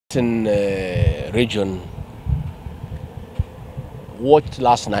In region watched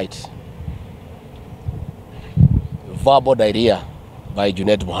last night verbal diarrhea by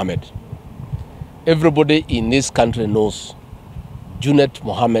Junet'S. Everybody in this country knows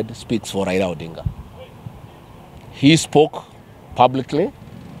Junet'S speaks for Raila Odinga. He spoke publicly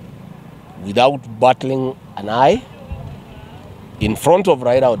without battling an eye in front of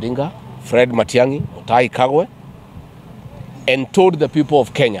Raila Odinga, Fred Matiang'i, Gachagua, and told the people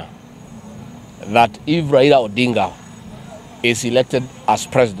of Kenya that if Raila Odinga is elected as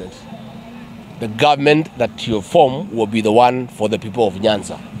president, the government that he'll form will be the one for the people of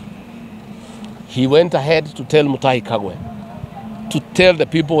Nyanza. He went ahead to tell Gachagua to tell the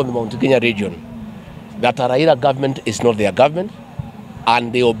people of the Mount Kenya region that a Raila government is not their government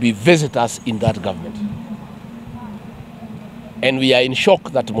and there will be visitors in that government. And we are in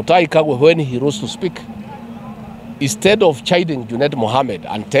shock that Gachagua, when he rose to speak, instead of chiding Junet'S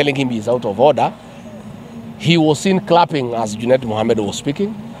and telling him he's out of order, he was seen clapping as Junet'S was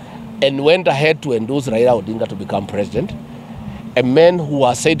speaking and went ahead to endorse Raila Odinga to become president, a man who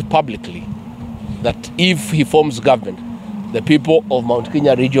has said publicly that if he forms government, the people of Mount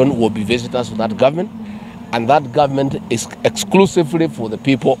Kenya region will be visitors to that government, and that government is exclusively for the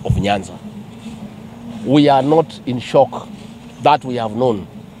people of Nyanza. We are not in shock that we have known.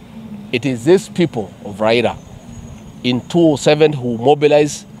 It is these people of Raila in 2007 who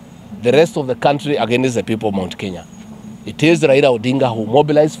mobilized the rest of the country against the people of Mount Kenya. It is Raila Odinga who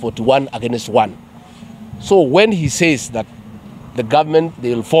mobilized 41 against 1. So when he says that the government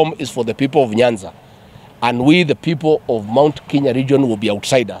they will form is for the people of Nyanza, and we, the people of Mount Kenya region, will be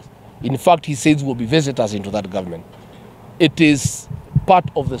outsiders, in fact, he says we'll be visitors into that government. It is part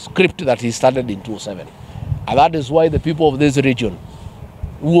of the script that he started in 2007. And that is why the people of this region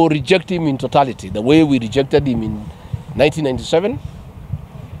will reject him in totality, the way we rejected him in 1997,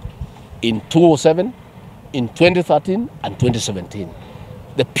 in 2007, in 2013, and 2017.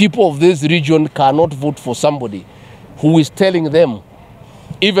 The people of this region cannot vote for somebody who is telling them,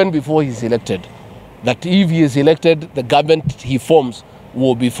 even before he's elected, that if he is elected, the government he forms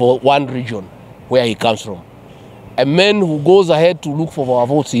will be for one region where he comes from. A man who goes ahead to look for our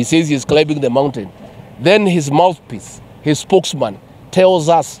votes, he says he's climbing the mountain. Then his mouthpiece, his spokesman, tells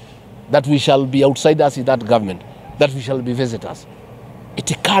us that we shall be outsiders in that government, that we shall be visitors.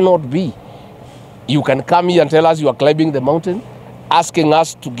 It cannot be. You can come here and tell us you are climbing the mountain, asking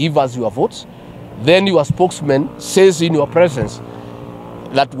us to give us your votes. Then your spokesman says in your presence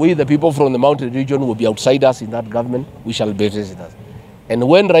that we, the people from the mountain region, will be outsiders in that government, we shall be visitors. And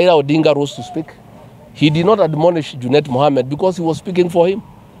when Raila Odinga rose to speak, he did not admonish Junet'S because he was speaking for him.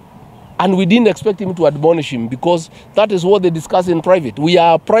 And we didn't expect him to admonish him because that is what they discuss in private. We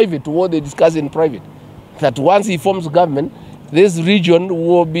are private to what they discuss in private. That once he forms government, this region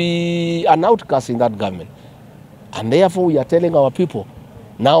will be an outcast in that government. And therefore we are telling our people,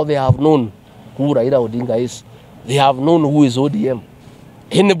 now they have known who Raila Odinga is. They have known who is ODM.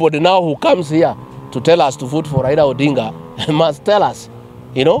 Anybody now who comes here to tell us to vote for Raila Odinga must tell us,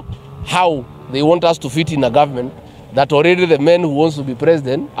 how they want us to fit in a government that already the man who wants to be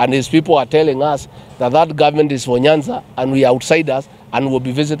president and his people are telling us that that government is for Nyanza and we are outsiders and will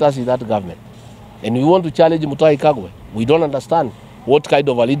be visitors in that government. And we want to challenge Gachagua. We don't understand what kind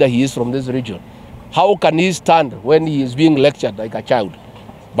of a leader he is from this region. How can he stand when he is being lectured like a child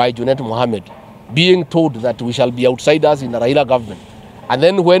by Junet'S, being told that we shall be outsiders in the Raila government? And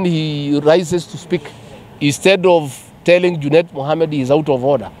then when he rises to speak, instead of telling Junet'S he is out of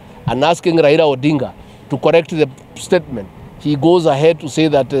order and asking Raila Odinga to correct the statement, he goes ahead to say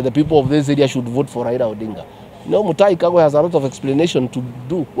that the people of this area should vote for Raila Odinga. Gachagua has a lot of explanation to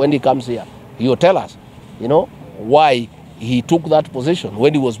do when he comes here. He will tell us, why he took that position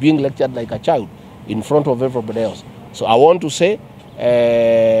when he was being lectured like a child in front of everybody else. So I want to say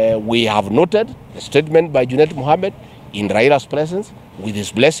we have noted the statement by Junet'S in Raila's presence with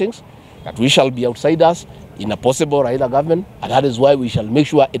his blessings that we shall be outsiders in a possible Raila government, and that is why we shall make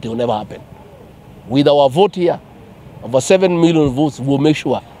sure it will never happen. With our vote here, over 7 million votes, we'll make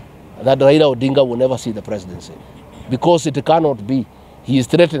sure that Raila Odinga will never see the presidency. Because it cannot be. He is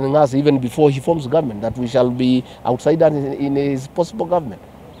threatening us even before he forms government that we shall be outsiders in his possible government.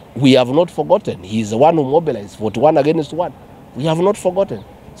 We have not forgotten. He is the one who mobilized 41 against 1. We have not forgotten.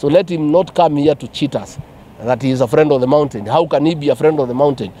 So let him not come here to cheat us that he is a friend of the mountain. How can he be a friend of the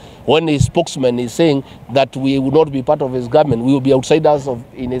mountain when his spokesman is saying that we will not be part of his government, we will be outsiders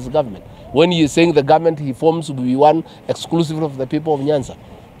in his government? When he is saying the government he forms will be one exclusive of the people of Nyanza.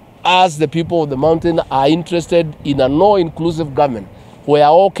 As the people of the mountain are interested in a no-inclusive government where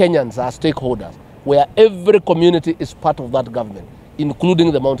all Kenyans are stakeholders, where every community is part of that government.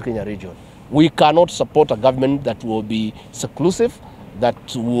 including the Mount Kenya region. We cannot support a government that will be seclusive, that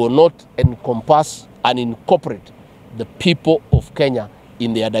will not encompass and incorporate the people of Kenya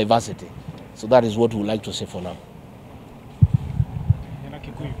in their diversity. So that is what we would like to say for now.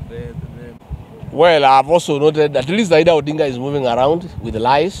 Well, I've also noted that at least Raila Odinga is moving around with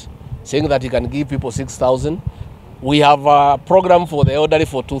lies, saying that he can give people 6,000. We have a program for the elderly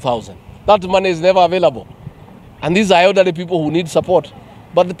for 2,000. That money is never available. And these are elderly people who need support.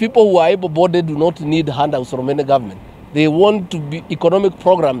 But the people who are able-bodied do not need handouts from any government. They want to be economic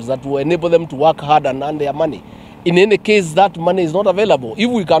programs that will enable them to work hard and earn their money. In any case, that money is not available. If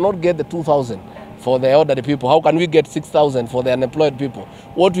we cannot get the 2,000 for the elderly people, how can we get 6,000 for the unemployed people?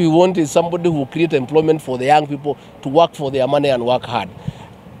 What we want is somebody who will create employment for the young people to work for their money and work hard.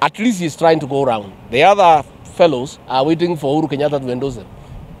 At least he's trying to go around. The other fellows are waiting for Uhuru Kenyatta to endorse them.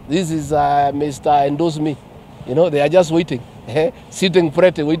 This is Mr. Endorse Me. You know, they are just waiting, sitting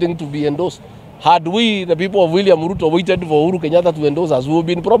pretty, waiting to be endorsed. Had we, the people of William Ruto, waited for Uhuru Kenyatta to endorse us, we would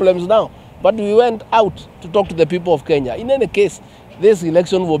be in problems now. But we went out to talk to the people of Kenya. In any case, this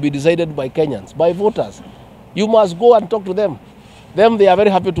election will be decided by Kenyans, by voters. You must go and talk to them. They are very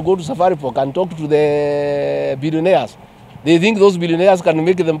happy to go to Safari Park and talk to the billionaires. They think those billionaires can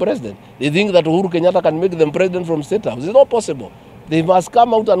make them president. They think that Uhuru Kenyatta can make them president from State House. It's not possible. They must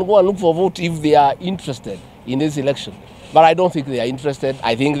come out and go and look for vote if they are interested in this election. But I don't think they are interested.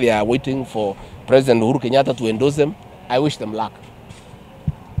 I think they are waiting for President Uhuru Kenyatta to endorse them. I wish them luck.